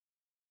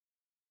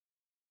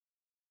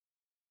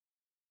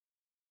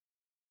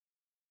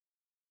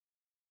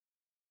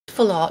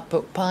Full art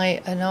book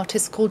by an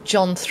artist called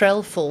John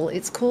Threlfall.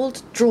 It's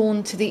called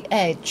Drawn to the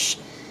Edge,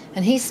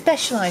 and he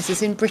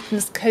specialises in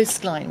Britain's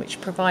coastline, which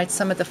provides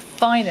some of the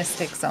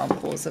finest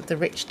examples of the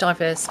rich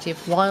diversity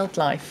of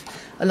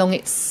wildlife along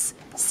its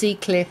sea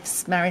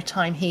cliffs,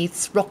 maritime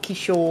heaths, rocky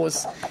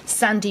shores,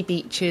 sandy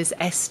beaches,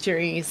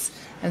 estuaries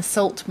and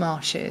salt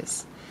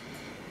marshes.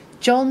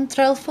 John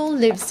Threlfall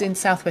lives in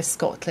southwest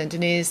Scotland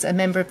and is a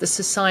member of the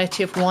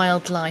Society of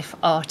Wildlife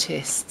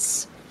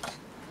Artists.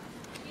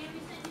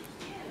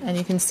 And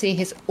you can see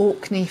his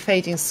Orkney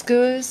fading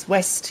skuas.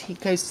 West he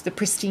goes to the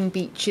pristine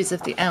beaches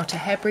of the Outer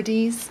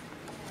Hebrides.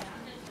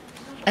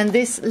 And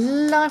this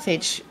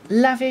lavish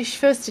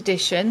first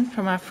edition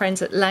from our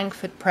friends at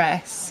Langford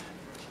Press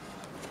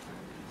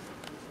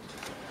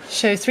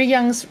show three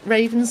young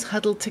ravens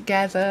huddled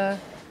together,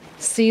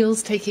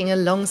 seals taking a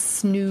long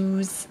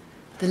snooze,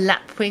 the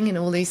lapwing in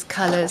all these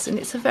colours, and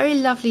it's a very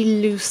lovely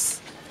loose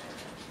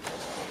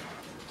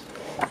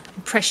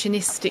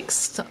impressionistic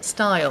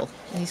style.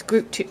 And he's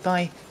grouped it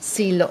by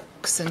sea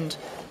locks and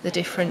the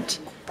different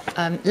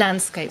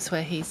landscapes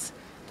where he's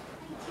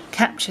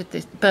captured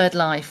the bird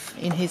life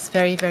in his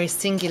very, very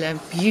singular,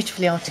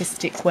 beautifully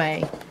artistic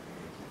way.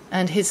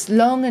 And his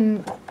long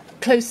and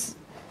close,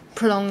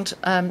 prolonged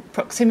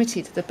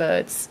proximity to the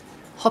birds,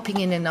 hopping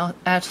in and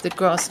out of the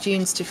grass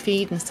dunes to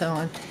feed and so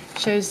on,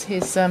 shows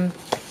his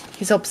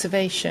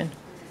observation.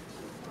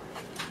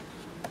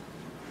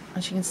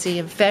 As you can see,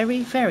 a very,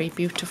 very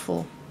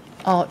beautiful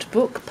art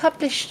book.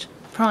 Published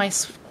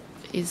price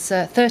is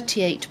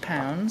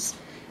 £38,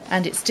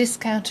 and it's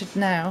discounted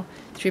now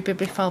through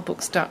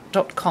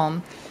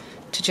bibliophilebooks.com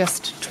to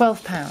just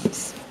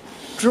 £12.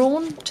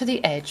 Drawn to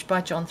the Edge by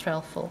John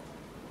Threlfall.